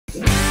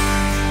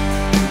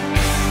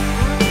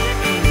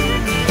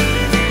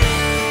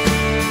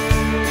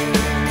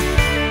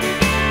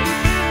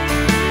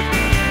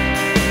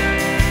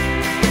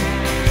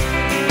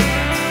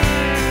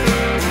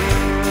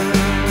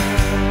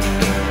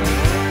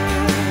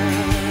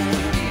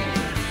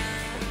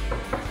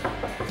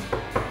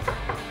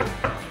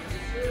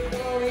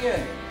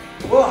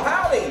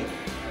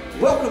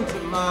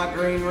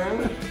green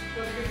room.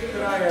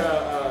 Could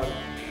I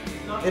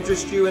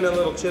interest you in a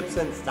little chips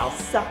and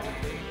salsa?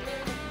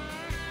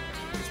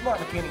 It's Mark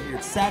McKinney here.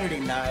 It's Saturday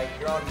night.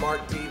 You're on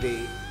Mark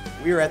TV.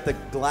 We are at the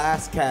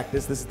Glass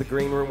Cactus. This is the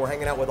green room. We're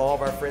hanging out with all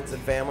of our friends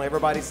and family.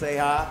 Everybody say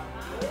hi.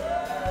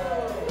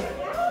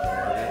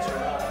 That's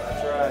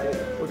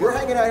right. We're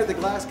hanging out here at the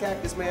Glass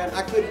Cactus, man.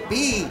 I couldn't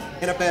be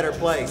in a better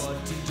place.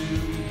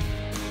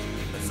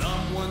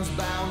 Someone's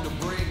bound to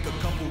break a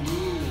couple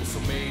rules,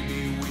 so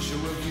maybe we should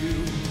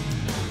review.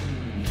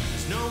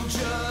 There's no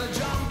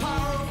judge,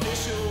 umpire,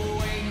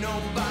 official. Ain't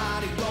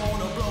nobody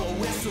gonna blow a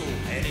whistle.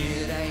 And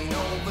it ain't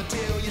over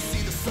till you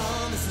see the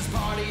sun. This is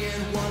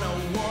partying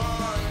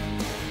 101.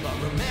 But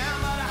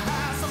remember to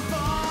have some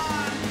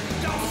fun.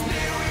 Don't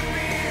spill your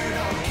beer,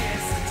 don't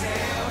kiss and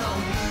tell.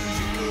 Don't lose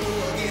your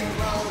cool or get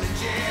thrown in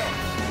jail.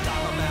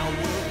 Dollar amount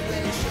wood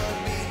when you should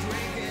be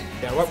drinking.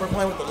 Yeah, we're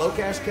playing with the Low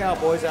Cash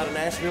Cowboys out of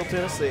Nashville,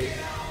 Tennessee.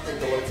 I think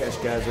the Low Cash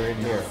guys are in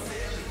here.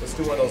 Let's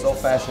do one of those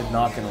old-fashioned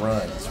knock and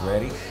runs.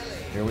 Ready?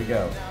 Here we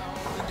go.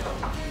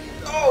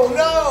 Oh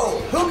no!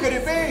 Who could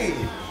it be?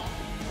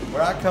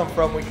 Where I come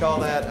from, we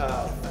call that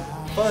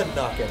fun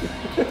knocking.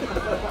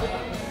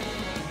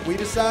 We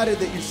decided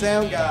that your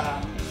sound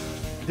guy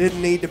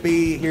didn't need to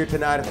be here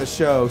tonight at the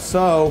show,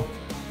 so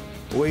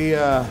we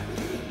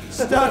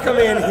stuck him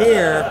in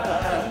here.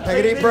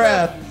 Take a deep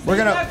breath. We're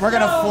gonna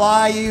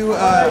fly you.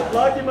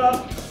 Lock him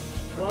up.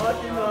 Lock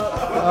him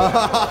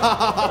up.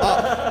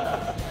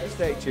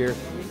 Stage here.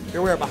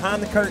 Here we are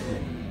behind the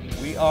curtain.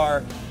 We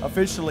are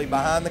officially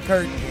behind the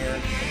curtain here.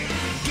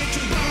 Get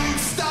your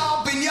boots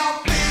stomping, your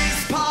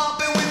fist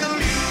pumping when the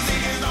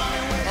music is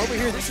on. Over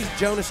here, this is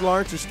Jonas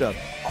Lawrence's stuff.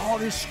 All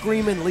this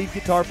screaming lead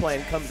guitar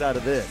playing comes out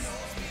of this.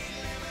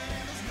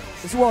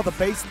 This is where all the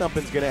bass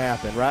thumping's gonna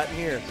happen, right in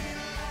here.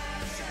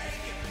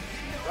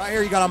 Right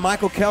here, you got a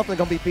Michael Kelton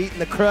gonna be beating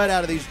the crud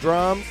out of these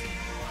drums.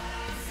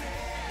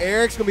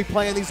 Eric's gonna be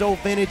playing these old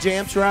vintage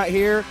amps right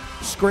here,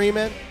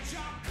 screaming.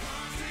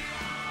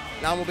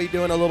 Now I'm gonna be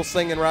doing a little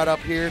singing right up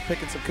here,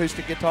 picking some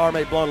acoustic guitar,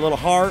 maybe blowing a little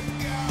harp.